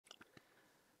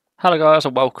Hello guys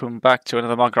and welcome back to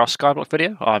another Minecraft Skyblock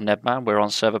video. I'm Nedman, we're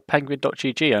on server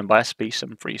penguin.gg owned by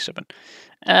SB737.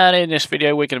 And in this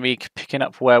video we're going to be picking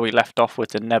up where we left off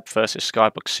with the Neb versus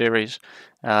Skyblock series.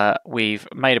 We've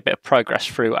made a bit of progress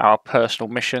through our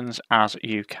personal missions, as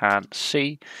you can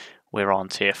see. We're on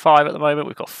tier 5 at the moment,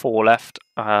 we've got 4 left.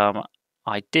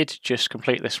 I did just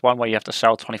complete this one where you have to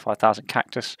sell 25,000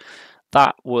 cactus.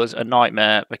 That was a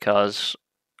nightmare because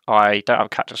I don't have a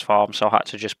cactus farm, so I had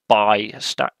to just buy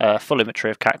full inventory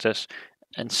of cactus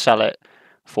and sell it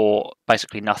for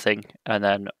basically nothing, and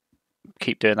then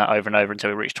keep doing that over and over until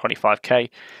we reach 25k.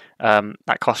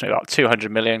 That cost me about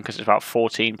 200 million because it's about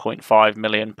 14.5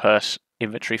 million per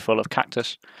inventory full of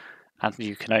cactus, and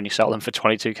you can only sell them for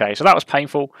 22k. So that was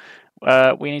painful.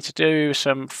 We need to do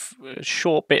some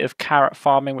short bit of carrot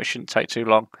farming, which shouldn't take too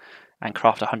long, and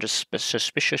craft 100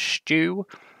 suspicious stew.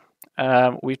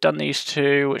 We've done these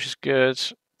two, which is good.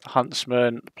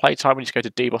 Huntsman. Playtime, we need to go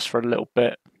to Deboss for a little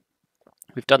bit.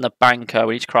 We've done the banker.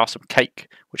 We need to craft some cake,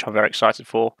 which I'm very excited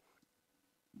for.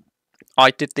 I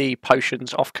did the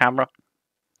potions off camera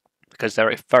because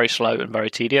they're very slow and very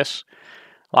tedious.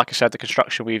 Like I said, the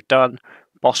construction we've done.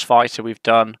 Boss fighter we've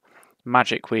done.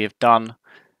 Magic we have done.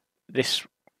 This...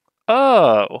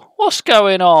 Oh! What's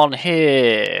going on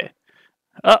here?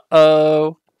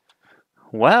 Uh-oh!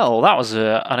 Well, that was an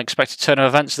unexpected turn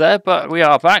of events there, but we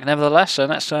are back nevertheless, and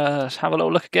let's have a little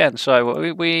look again.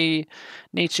 So we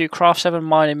need to craft 7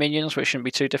 mining minions, which shouldn't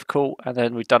be too difficult, and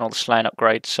then we've done all the slaying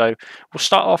upgrades. So we'll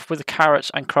start off with the carrots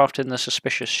and crafting the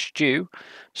suspicious stew.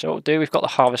 So what we'll do, we've got the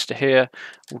harvester here.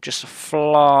 We'll just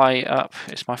fly up.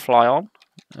 Is my fly on?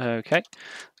 Okay.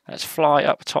 Let's fly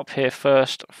up top here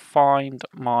first, find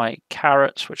my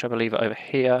carrots, which I believe are over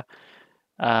here.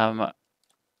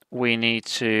 We need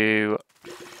to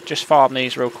just farm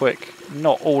these real quick.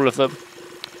 Not all of them,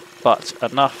 but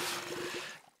enough.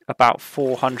 About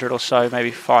 400 or so,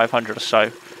 maybe 500 or so.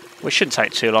 Which shouldn't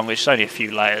take too long, it's only a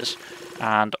few layers.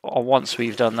 And once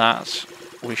we've done that,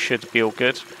 we should be all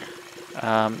good.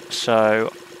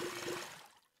 So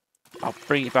I'll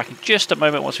bring you back in just a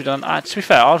moment once we've done. To be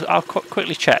fair, I'll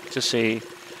quickly check to see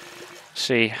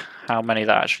how many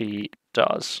that actually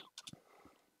does.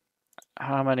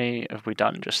 How many have we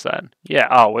done just then? Yeah,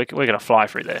 oh, we're going to fly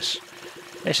through this.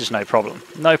 This is no problem.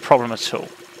 No problem at all.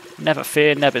 Never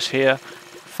fear, Neb is here.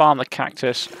 Farm the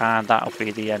cactus, and that'll be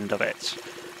the end of it.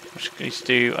 Just need to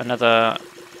do another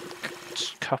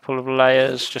couple of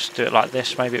layers. Just do it like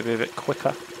this, maybe it'll be a bit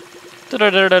quicker.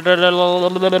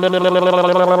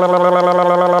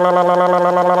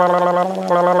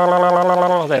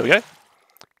 There we go.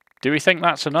 Do we think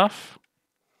that's enough?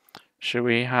 Should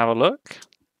we have a look?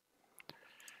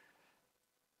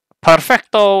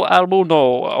 Perfecto al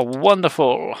mundo,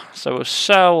 wonderful. So we'll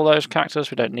sell those cactus,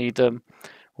 we don't need them.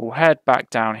 We'll head back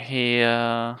down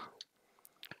here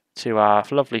to our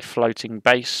lovely floating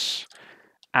base.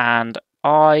 And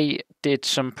I did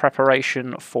some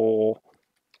preparation for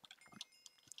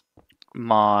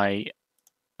my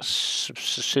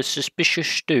suspicious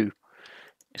stew.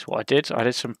 Is what I did. I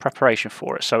did some preparation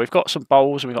for it. So we've got some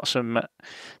bowls and we've got some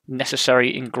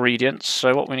necessary ingredients.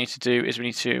 So what we need to do is we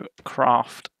need to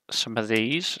craft some of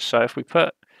these. So if we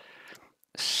put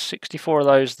 64 of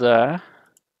those there,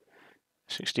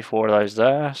 64 of those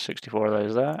there, 64 of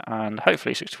those there, and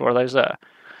hopefully 64 of those there,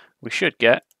 we should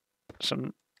get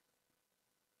some...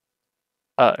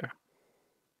 Oh.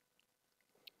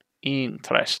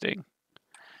 Interesting.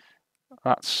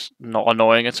 That's not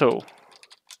annoying at all.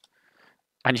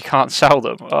 And you can't sell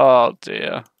them. Oh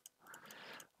dear.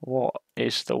 What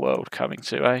is the world coming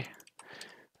to, eh?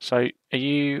 So, are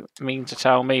you mean to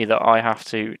tell me that I have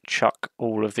to chuck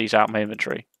all of these out my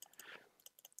inventory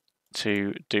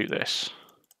to do this?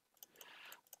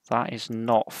 That is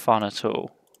not fun at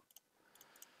all.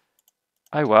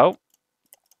 Oh well.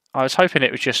 I was hoping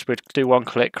it was just would do one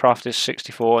click, craft this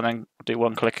 64, and then do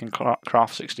one click and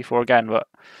craft 64 again, but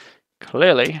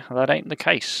clearly that ain't the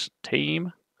case,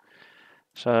 team.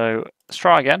 So, let's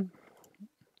try again.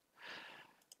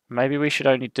 Maybe we should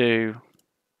only do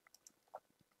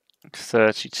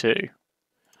 32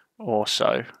 or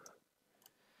so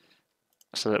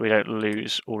that we don't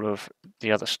lose all of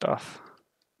the other stuff.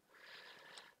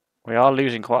 We are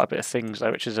losing quite a bit of things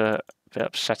though, which is a bit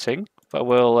upsetting, but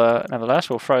we'll nevertheless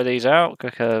we'll throw these out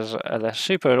because they're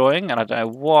super annoying and I don't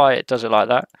know why it does it like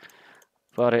that,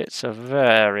 but it's a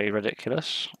very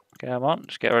ridiculous. Come on,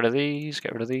 just get rid of these,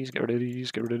 get rid of these, get rid of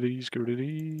these, get rid of these, get rid of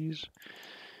these.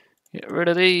 Get rid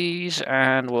of these,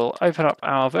 and we'll open up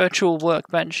our virtual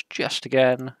workbench just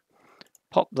again.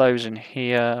 Pop those in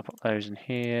here, pop those in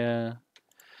here.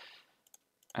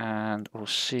 And we'll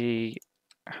see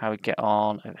how we get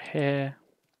on over here.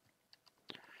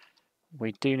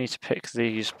 We do need to pick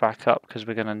these back up because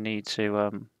we're going to need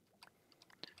to...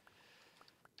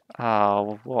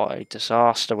 Oh, what a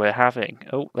disaster we're having.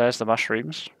 Oh, there's the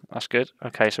mushrooms. That's good.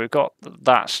 Okay, so we've got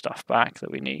that stuff back that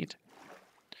we need.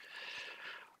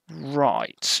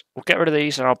 Right, we'll get rid of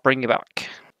these and I'll bring you back.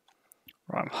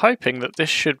 Right, I'm hoping that this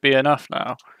should be enough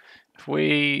now. If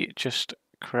we just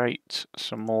create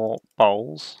some more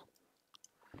bowls.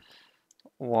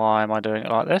 Why am I doing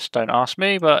it like this? Don't ask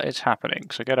me, but it's happening,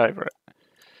 so get over it.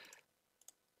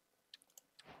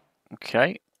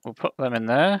 Okay, we'll put them in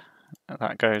there.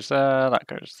 That goes there, that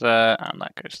goes there, and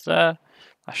that goes there.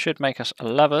 That should make us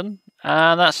 11.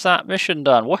 And that's that mission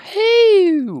done.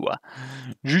 Woohoo!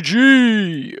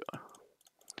 GG!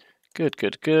 Good,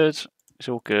 good, good. It's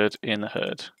all good in the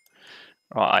hood.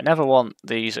 Right, I never want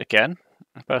these again.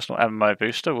 Personal MMO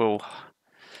booster. We'll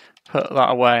put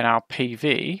that away in our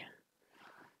PV.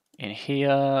 In here,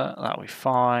 that'll be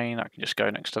fine. I can just go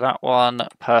next to that one.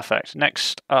 Perfect.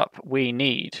 Next up, we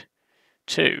need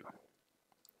to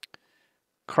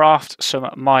craft some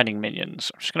mining minions.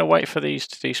 I'm just going to wait for these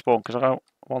to despawn because I don't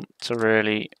want to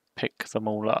really pick them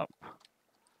all up.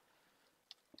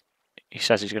 He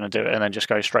says he's going to do it and then just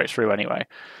go straight through anyway.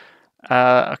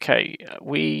 Okay,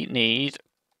 we need...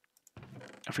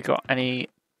 Have we got any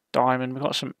diamond? We've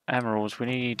got some emeralds. We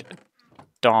need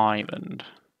diamond.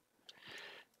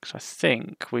 Because I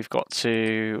think we've got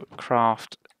to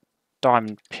craft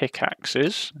diamond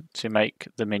pickaxes to make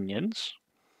the minions.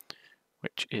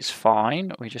 Which is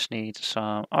fine. We just need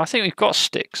some... I think we've got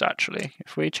sticks, actually.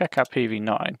 If we check our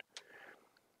PV9,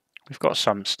 we've got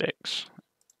some sticks.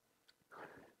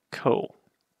 Cool.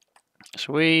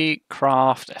 So we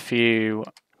craft a few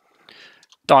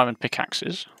diamond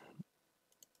pickaxes.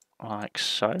 Like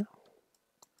so.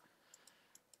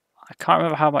 I can't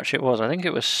remember how much it was. I think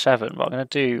it was 7, but I'm going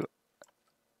to do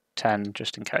 10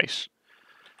 just in case.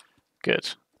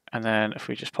 Good. And then if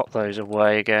we just pop those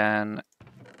away again...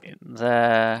 in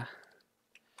there,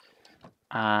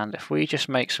 and if we just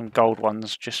make some gold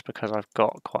ones just because I've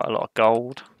got quite a lot of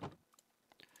gold,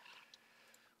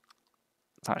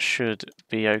 that should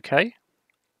be okay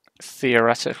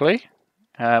theoretically.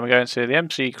 We go into the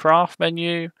MC craft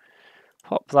menu,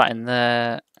 pop that in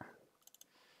there.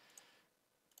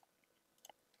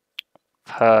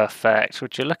 Perfect.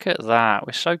 Would you look at that?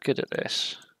 We're so good at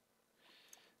this,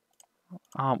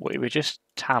 aren't we? We're just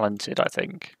talented, I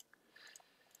think.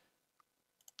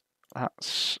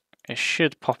 It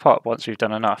should pop up once we've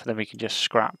done enough, then we can just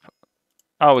scrap.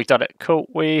 Oh, we've done it. Cool,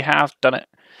 we have done it.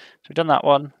 So we've done that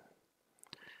one.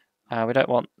 We don't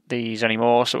want these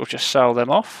anymore, so we'll just sell them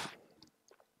off.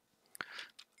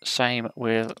 Same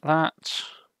with that.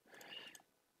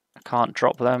 I can't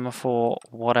drop them for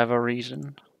whatever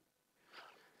reason,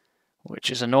 which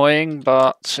is annoying,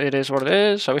 but it is what it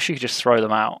is. I wish you could just throw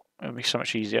them out. It would be so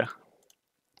much easier.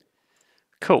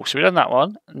 Cool, so we've done that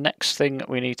one. Next thing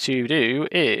we need to do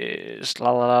is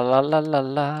la la la la la la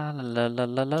la la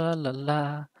la la la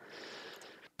la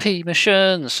P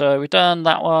mission. So we've done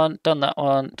that one, done that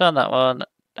one, done that one.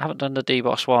 Haven't done the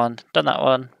D-Boss one. Done that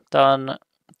one. Done,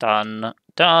 done,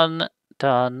 done,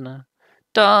 done,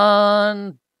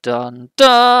 done, done,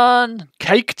 done.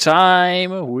 Cake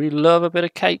time. We love a bit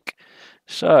of cake.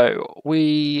 So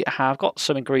we have got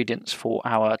some ingredients for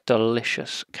our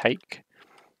delicious cake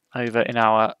over in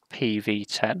our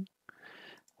PV10.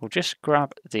 We'll just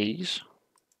grab these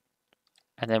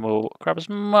and then we'll grab as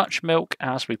much milk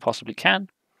as we possibly can.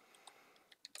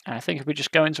 And I think if we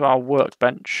just go into our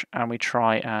workbench and we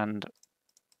try and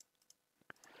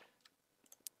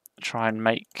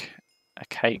make a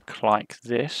cake like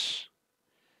this.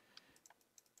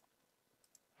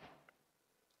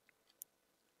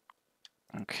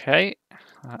 Okay,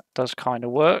 that does kind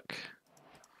of work.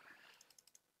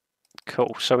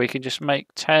 Cool, so we can just make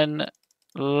 10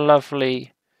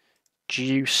 lovely,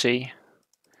 juicy,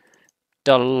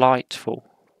 delightful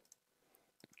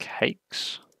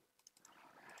cakes.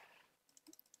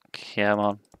 Come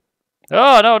on.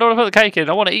 Oh no, I don't want to put the cake in.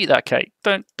 I want to eat that cake.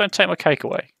 Don't take my cake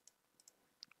away.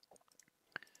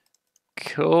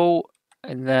 Cool.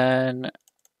 And then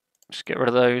just get rid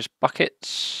of those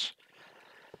buckets.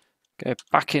 Go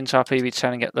back into our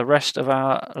PV10 and get the rest of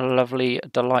our lovely,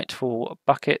 delightful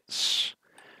buckets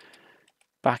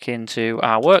back into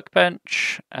our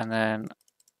workbench. And then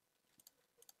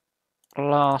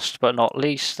last but not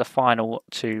least, the final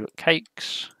 2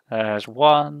 cakes. There's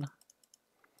 1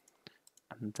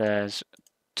 and there's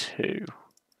 2.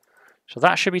 So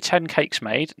that should be 10 cakes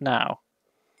made. Now,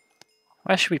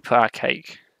 where should we put our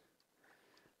cake?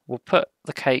 We'll put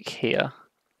the cake here.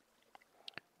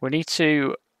 We need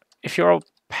to... If you're a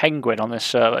penguin on this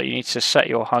server, you need to set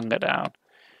your hunger down.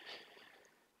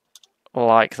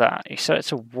 like that. You set it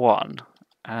to 1,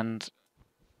 and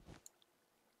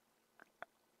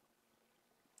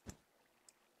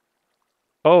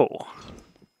oh,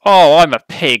 I'm a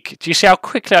pig. Do you see how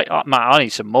quickly oh, man, I need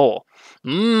some more.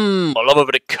 I love a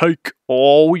bit of cake.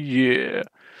 Oh yeah.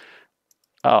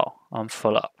 Oh, I'm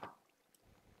full up.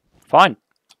 Fine.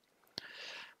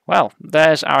 Well,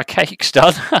 there's our cakes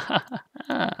done.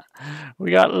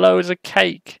 We got loads of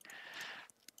cake.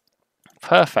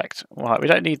 Perfect. Right, we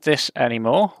don't need this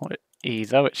anymore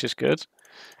either, which is good.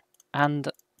 And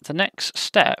the next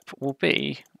step will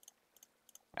be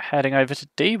heading over to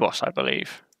DBoss, I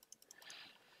believe.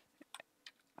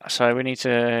 So we need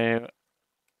to...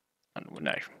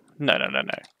 No.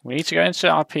 We need to go into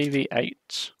our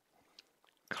PV8,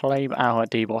 claim our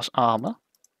DBoss armor,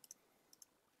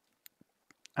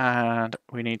 and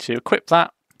we need to equip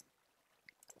that,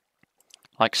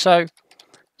 like so.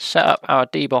 Set up our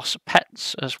DBoss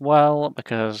pets as well,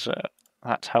 because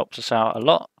that helps us out a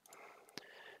lot.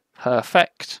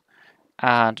 Perfect.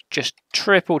 And just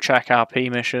triple check our P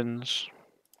missions.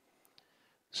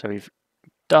 So we've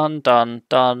done.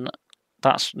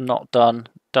 That's not done.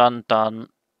 Done.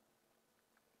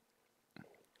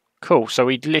 Cool. So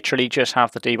we literally just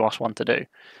have the DBoss one to do.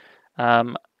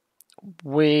 I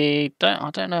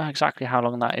don't know exactly how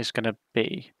long that is going to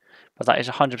be, but that is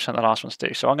 100% the last one to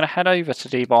do. So I'm going to head over to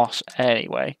DBoss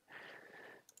anyway.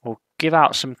 We'll give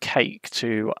out some cake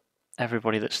to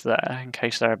everybody that's there in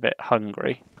case they're a bit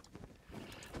hungry.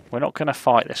 We're not going to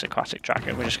fight this aquatic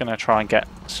dragon. We're just going to try and get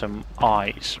some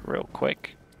eyes real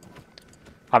quick.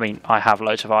 I mean, I have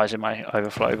loads of eyes in my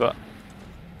overflow, but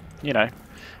you know.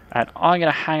 And I'm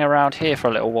going to hang around here for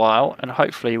a little while, and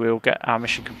hopefully we'll get our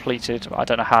mission completed. I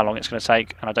don't know how long it's going to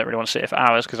take, and I don't really want to sit here for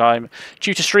hours because I'm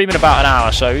due to stream in about an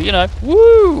hour. So, you know,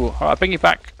 woo! All right, I'll bring you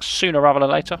back sooner rather than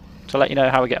later to let you know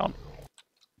how we get on.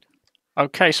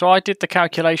 Okay, so I did the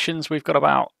calculations. We've got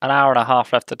about an hour and a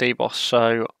half left to DBoss,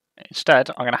 so instead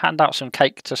I'm going to hand out some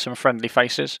cake to some friendly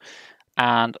faces,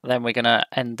 and then we're going to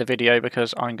end the video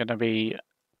because I'm going to be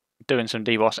doing some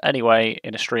DBoss anyway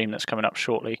in a stream that's coming up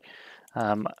shortly.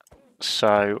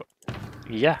 So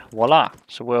yeah, voila.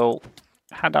 So we'll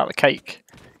hand out the cake,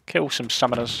 kill some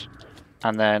summoners,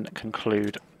 and then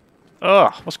conclude.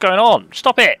 Ugh, what's going on?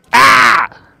 Stop it!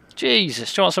 Ah!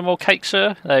 Jesus, do you want some more cake,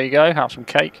 sir? There you go, have some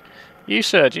cake. You,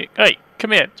 sir, hey,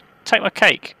 come here, take my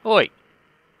cake. Oi.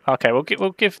 Okay,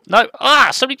 we'll give. No,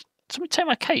 somebody take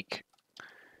my cake.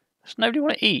 Does nobody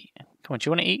want to eat? Come on, do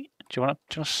you want to eat? Do you want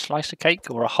a slice of cake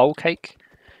or a whole cake?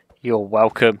 You're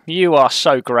welcome. You are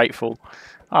so grateful.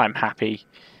 I'm happy.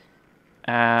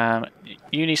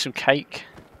 You need some cake.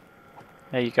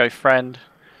 There you go, friend.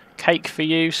 Cake for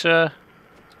you, sir.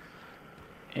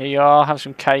 Here you are. Have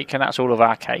some cake, and that's all of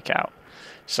our cake out.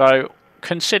 So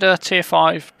consider Tier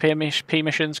 5 P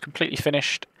missions completely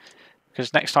finished,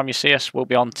 because next time you see us, we'll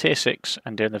be on Tier 6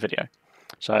 and doing the video.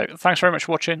 So thanks very much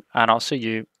for watching, and I'll see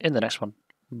you in the next one.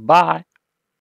 Bye.